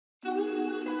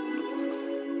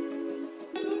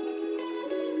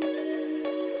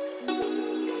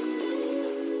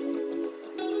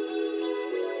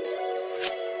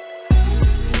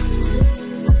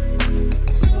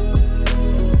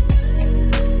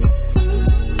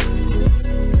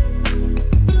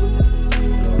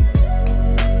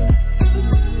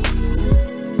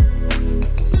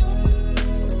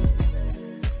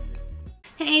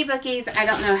anyways, I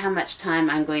don't know how much time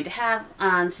I'm going to have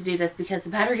to do this because the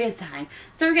battery is dying.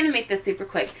 So we're going to make this super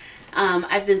quick.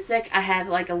 I've been sick. I had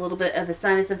like a little bit of a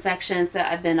sinus infection, so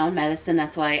I've been on medicine.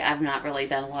 That's why I've not really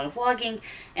done a lot of vlogging.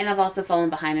 And I've also fallen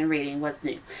behind in reading what's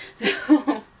new.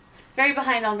 So, very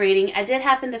behind on reading. I did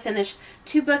happen to finish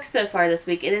 2 books so far this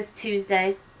week. It is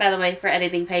Tuesday. By the way, for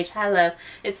editing Paige, hello.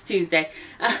 It's Tuesday.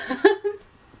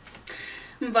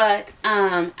 But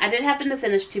I did happen to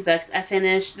finish 2 books. I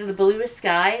finished The Bluest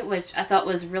Sky, which I thought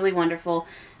was really wonderful.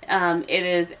 It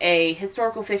is a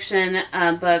historical fiction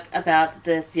book about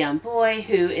this young boy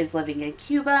who is living in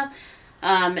Cuba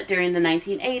during the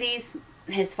 1980s.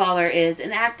 His father is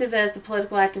an activist, a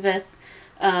political activist,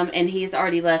 and he's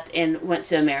already left and went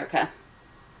to America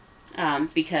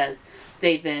because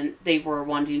they were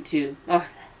wanting to...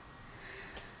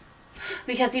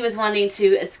 because he was wanting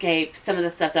to escape some of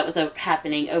the stuff that was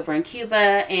happening over in Cuba,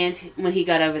 and when he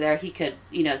got over there, he could,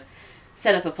 you know,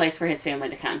 set up a place for his family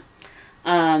to come.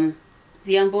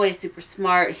 The young boy is super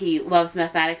smart. He loves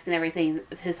mathematics and everything.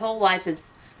 His whole life is,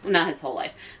 well, not his whole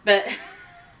life, but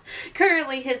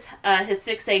currently his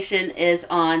fixation is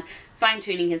on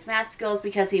fine-tuning his math skills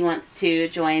because he wants to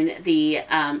join the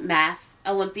math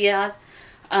Olympiad,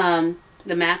 the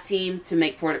math team to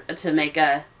make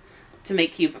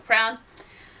Cuba proud.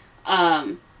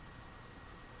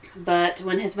 But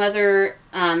when his mother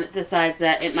decides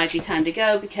that it might be time to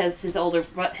go because his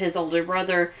older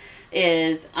brother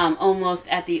is almost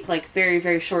at the, like, very,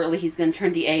 very shortly he's going to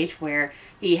turn the age where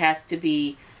he has to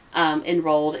be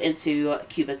enrolled into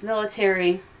Cuba's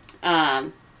military.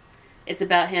 It's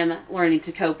about him learning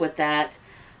to cope with that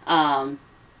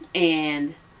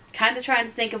and kind of trying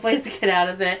to think of ways to get out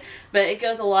of it. But it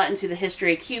goes a lot into the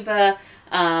history of Cuba,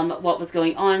 what was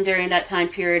going on during that time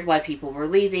period, why people were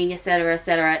leaving, etc.,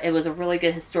 etc. It was a really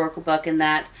good historical book in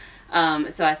that.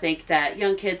 So I think that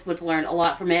young kids would learn a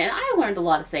lot from it, and I learned a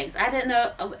lot of things.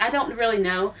 I don't really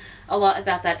know a lot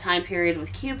about that time period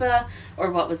with Cuba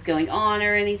or what was going on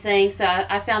or anything. So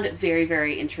I found it very,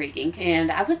 very intriguing,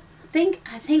 and I think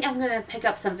I'm gonna pick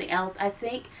up something else. I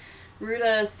think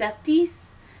Ruta Septis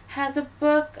has a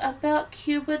book about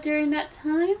Cuba during that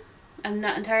time. I'm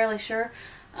not entirely sure.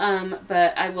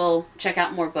 But I will check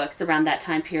out more books around that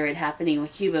time period happening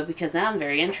with Cuba because now I'm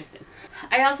very interested.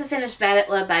 I also finished Bad at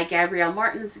Love by Gabrielle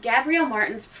Martins. Gabrielle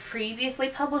Martins previously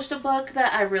published a book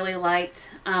that I really liked.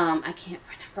 I can't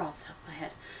remember off the top of my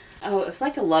head. Oh, it was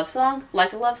like a love song.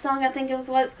 Like a Love Song, I think it was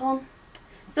what it's called.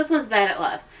 This one's Bad at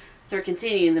Love. So we're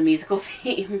continuing the musical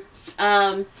theme.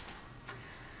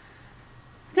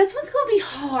 This one's going to be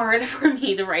hard for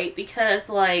me to write because,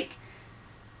 like,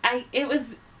 I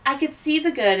could see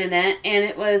the good in it, and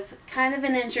it was kind of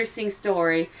an interesting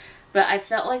story, but I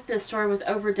felt like the story was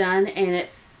overdone, and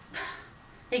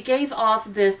it gave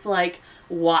off this, like,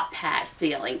 Wattpad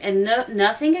feeling. And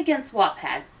nothing against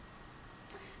Wattpad.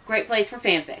 Great place for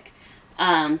fanfic.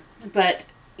 But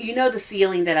you know the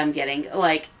feeling that I'm getting.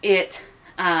 Like, it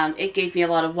gave me a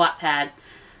lot of Wattpad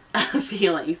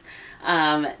feelings.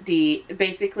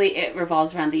 Basically, it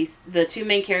revolves around the 2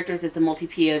 main characters. It's a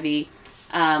multi-POV.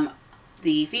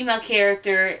 The female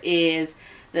character is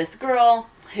this girl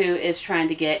who is trying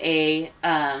to get a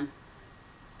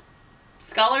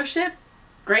scholarship,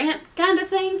 grant kind of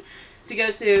thing, to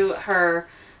go to her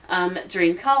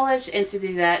dream college. And to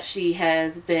do that, she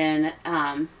has been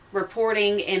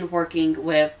reporting and working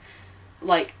with,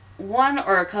 like, 1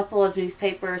 or a couple of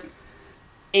newspapers.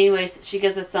 Anyways, she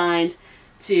gets assigned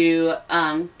to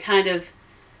kind of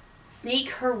sneak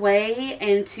her way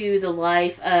into the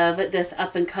life of this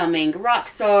up-and-coming rock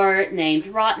star named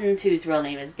Rotten, whose real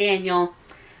name is Daniel,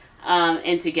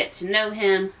 and to get to know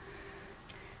him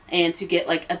and to get,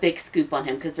 like, a big scoop on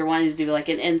him because they're wanting to do, like,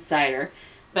 an insider,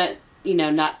 but, you know,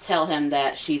 not tell him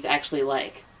that she's actually,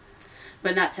 like,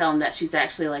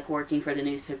 working for the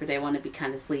newspaper. They want to be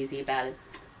kind of sleazy about it.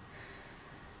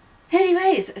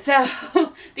 Anyways, so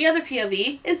the other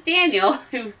POV is Daniel,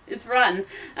 who is Rotten.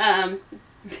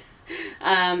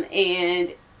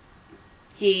 And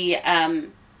he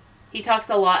talks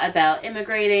a lot about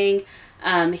immigrating.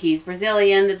 He's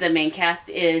Brazilian. The main cast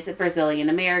is Brazilian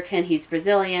American. He's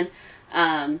Brazilian.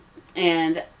 And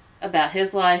about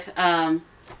his life, the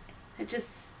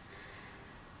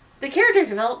character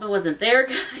development wasn't there,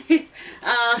 guys.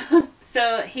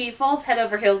 So he falls head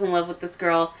over heels in love with this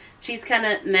girl. She's kind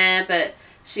of meh, but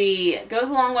she goes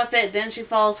along with it. Then she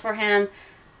falls for him.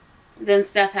 Then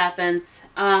stuff happens.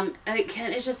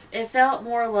 It felt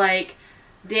more like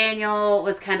Daniel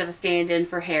was kind of a stand-in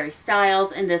for Harry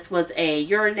Styles, and this was a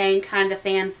Your Name kind of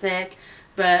fanfic.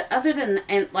 But other than,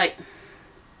 I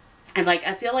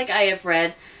feel like I have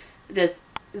read this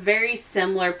very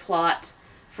similar plot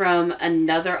from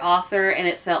another author, and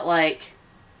it felt like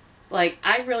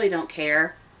I really don't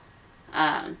care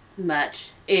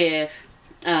much if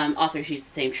authors use the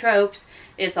same tropes,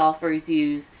 if authors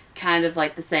use kind of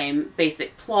like the same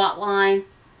basic plot line,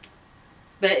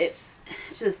 but it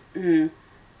just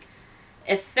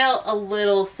it felt a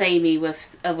little samey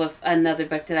with another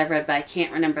book that I've read, but I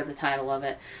can't remember the title of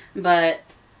it. But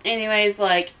anyways,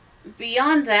 like,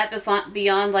 beyond that,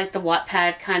 beyond like the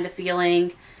Wattpad kind of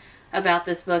feeling about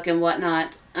this book and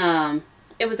whatnot,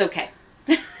 it was okay.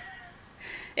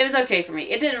 It was okay for me.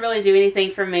 It didn't really do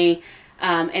anything for me,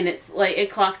 and it's like,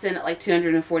 it clocks in at like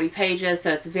 240 pages,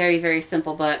 so it's a very, very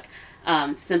simple book.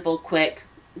 Simple, quick.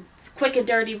 It's quick and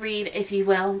dirty read, if you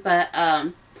will, but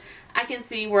I can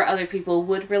see where other people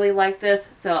would really like this,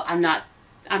 so I'm not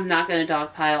going to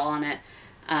dogpile on it.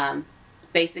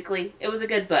 Basically, it was a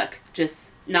good book,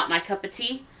 just not my cup of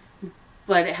tea,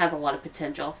 but it has a lot of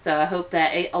potential. So I hope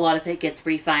that a lot of it gets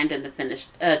refined in the finished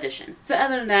edition. So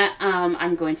other than that,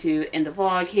 I'm going to end the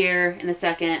vlog here in a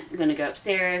second. I'm going to go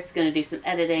upstairs, going to do some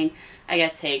editing. I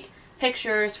got to take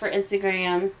pictures for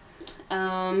Instagram,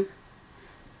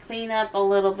 clean up a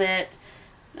little bit.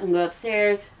 I'm going to go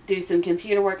upstairs, do some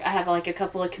computer work. I have like a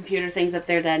couple of computer things up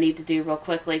there that I need to do real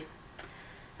quickly.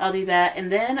 I'll do that,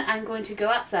 and then I'm going to go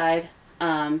outside,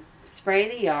 spray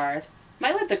the yard.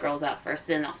 Might let the girls out first,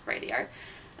 then I'll spray the yard.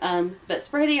 But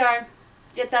spray the yard,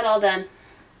 get that all done.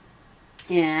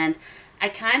 And I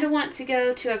kind of want to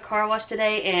go to a car wash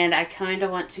today, and I kind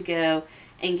of want to go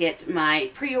and get my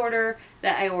pre-order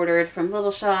that I ordered from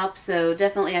Little Shop. So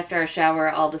definitely after our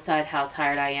shower, I'll decide how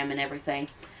tired I am and everything.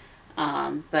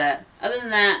 But other than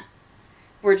that,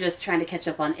 we're just trying to catch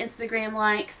up on Instagram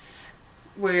likes.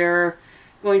 We're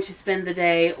going to spend the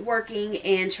day working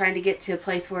and trying to get to a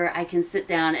place where I can sit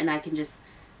down and I can just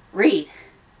read.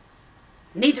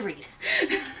 Need to read.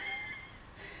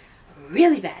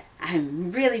 Really bad.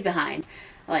 I'm really behind.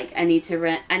 Like, I need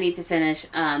to finish,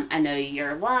 I Know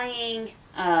You're Lying.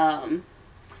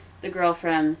 The girl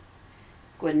from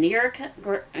Guernica?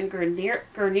 I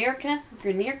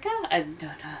don't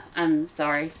know. I'm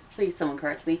sorry. Please someone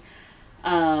correct me.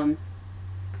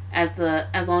 As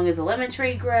Long as the Lemon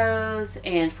Tree Grows,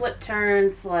 and Flip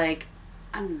Turns. Like,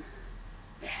 I'm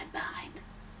bad behind.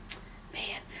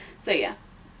 Man. So yeah.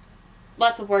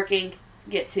 Lots of working.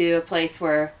 Get to a place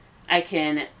where I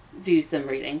can do some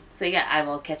reading. So yeah, I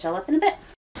will catch y'all up in a bit.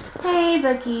 Hey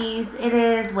Bookies. It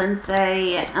is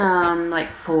Wednesday, like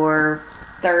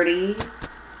 4:30.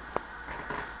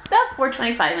 Oh,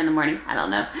 4:25 in the morning. I don't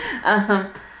know.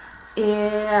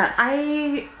 Yeah,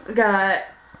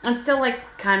 I'm still like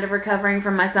kind of recovering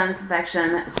from my sinus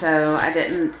infection, so I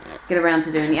didn't get around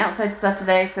to doing the outside stuff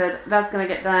today, so that's going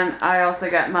to get done. I also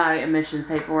got my admissions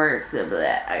paperwork, so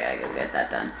I gotta go get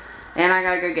that done. And I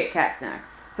gotta go get cat snacks.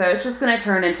 So it's just going to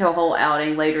turn into a whole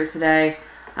outing later today.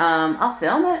 I'll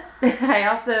film it. I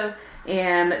also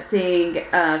am seeing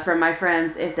from my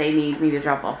friends if they need me to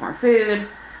drop off more food.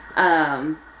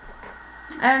 And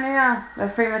yeah,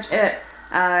 that's pretty much it.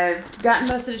 I've gotten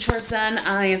most of the chores done.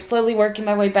 I am slowly working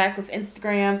my way back with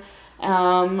Instagram.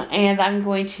 And I'm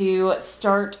going to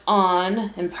start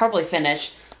on, and probably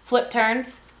finish, Flip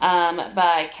Turns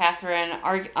by Catherine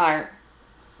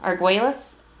Arguelles.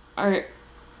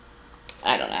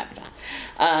 I don't have it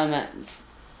on.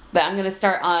 But I'm going to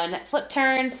start on Flip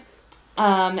Turns.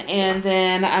 And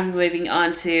then I'm moving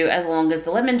on to As Long as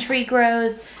the Lemon Tree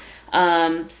Grows.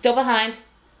 Still behind.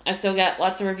 I still got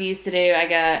lots of reviews to do. I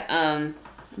got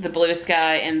the Blue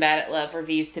Sky and Bad at Love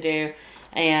reviews to do.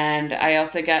 And I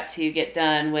also got to get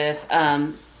done with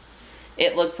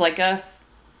It Looks Like Us,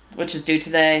 which is due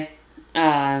today.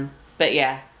 But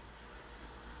yeah.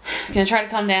 I'm going to try to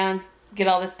calm down, get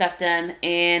all this stuff done,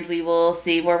 and we will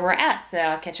see where we're at. So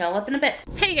I'll catch y'all up in a bit.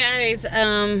 Hey guys,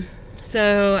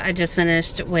 so I just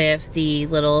finished with the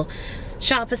little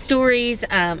shop of stories.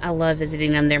 I love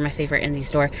visiting them. They're my favorite indie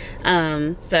store.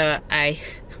 So I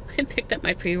picked up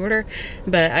my pre-order,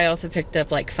 but I also picked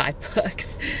up like 5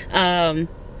 books.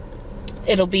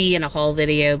 It'll be in a haul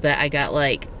video, but I got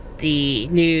like the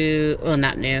new, well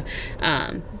not new,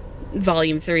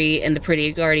 Volume 3 in the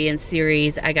Pretty Guardian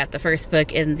series. I got the first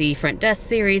book in the Front Desk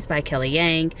series by Kelly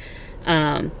Yang.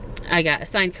 I got a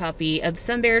signed copy of the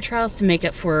Sunbearer Trials to make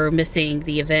up for missing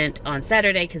the event on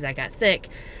Saturday because I got sick.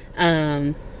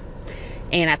 And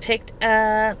I picked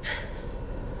up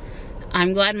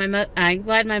I'm Glad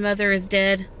My Mother Is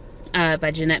Dead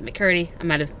by Jeanette McCurdy. I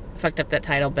might have fucked up that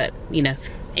title, but you know.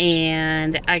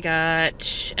 And I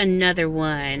got another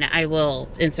one. I will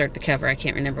insert the cover. I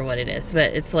can't remember what it is,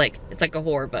 but it's like a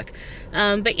horror book.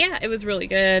 But yeah, it was really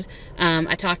good.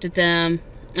 I talked to them.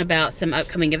 about some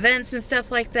upcoming events and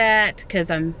stuff like that, because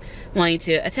I'm wanting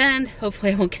to attend.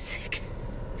 Hopefully I won't get sick.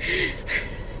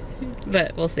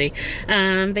 But we'll see.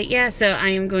 But yeah, so I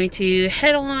am going to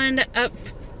head on up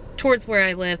towards where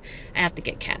I live. I have to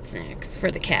get cat snacks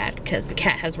for the cat because the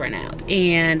cat has run out,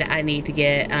 and I need to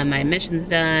get my emissions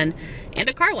done and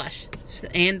a car wash,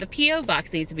 and the PO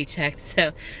box needs to be checked,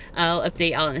 so I'll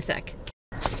update y'all in a sec.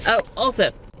 Oh,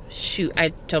 also, shoot, I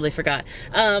totally forgot.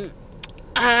 If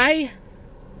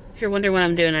you're wondering what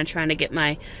I'm doing, I'm trying to get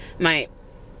my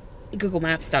Google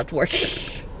Maps stopped working.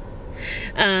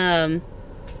 I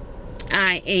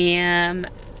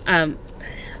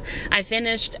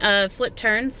finished Flip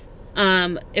Turns.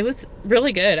 It was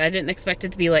really good. I didn't expect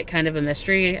it to be like kind of a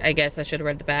mystery. I guess I should have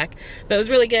read the back, but it was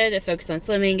really good. It focused on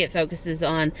swimming. It focuses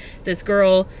on this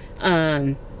girl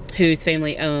whose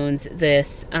family owns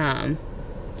this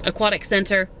aquatic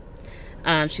center.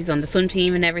 She's on the swim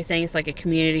team and everything. It's like a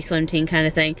community swim team kind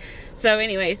of thing. So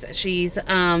anyways, she's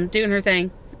doing her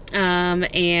thing,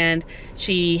 and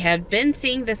she had been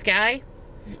seeing this guy,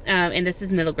 and this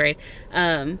is middle grade.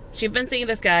 She'd been seeing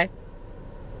this guy,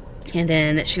 and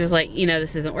then she was like, you know,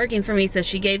 this isn't working for me, so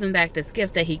she gave him back this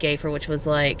gift that he gave her, which was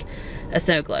like a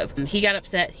snow globe. He got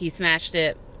upset. He smashed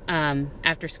it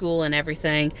after school and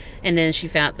everything, and then she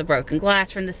found the broken glass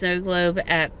from the snow globe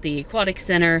at the aquatic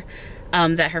center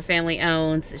that her family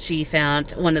owns. She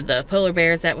found one of the polar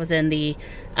bears that was in the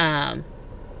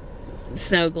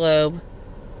snow globe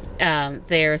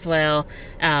there as well.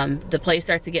 The place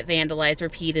starts to get vandalized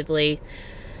repeatedly.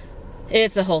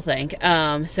 It's a whole thing.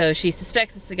 So she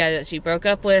suspects it's the guy that she broke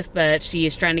up with, but she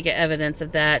is trying to get evidence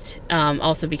of that.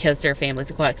 Also because their family's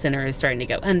aquatic center is starting to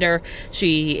go under,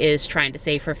 she is trying to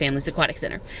save her family's aquatic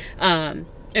center.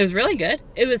 It was really good.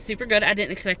 It was super good. I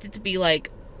didn't expect it to be like,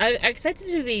 I expected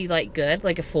it to be like good,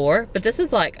 like a 4, but this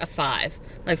is like a 5.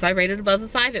 Like if I rated above a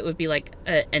 5, it would be like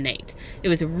an 8. It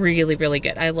was really, really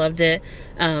good. I loved it.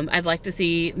 I'd like to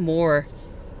see more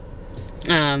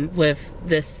with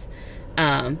this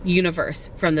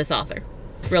universe from this author.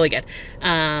 Really good.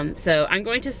 So I'm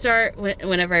going to start,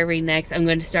 whenever I read next, I'm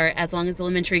going to start As Long as the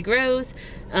Lemon Tree Grows,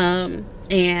 and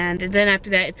then after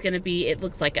that it's going to be It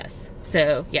Looks Like Us.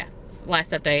 So yeah,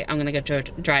 last update. I'm gonna go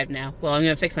drive now. Well, I'm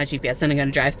gonna fix my GPS, then I'm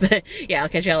gonna drive. But yeah, I'll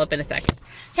catch y'all up in a sec.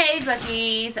 Hey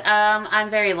Bookies, I'm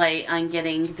very late on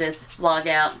getting this vlog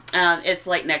out. It's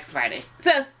like next Friday,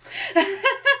 so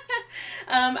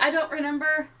I don't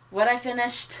remember what I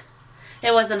finished.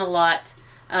 It wasn't a lot.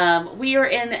 We are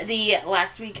in the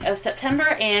last week of September,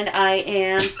 and I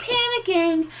am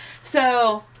panicking.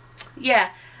 So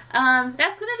yeah,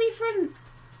 that's gonna be for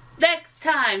next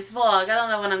time's vlog. I don't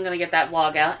know when I'm gonna get that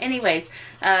vlog out. Anyways,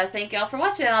 thank y'all for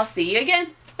watching, and I'll see you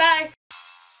again. Bye.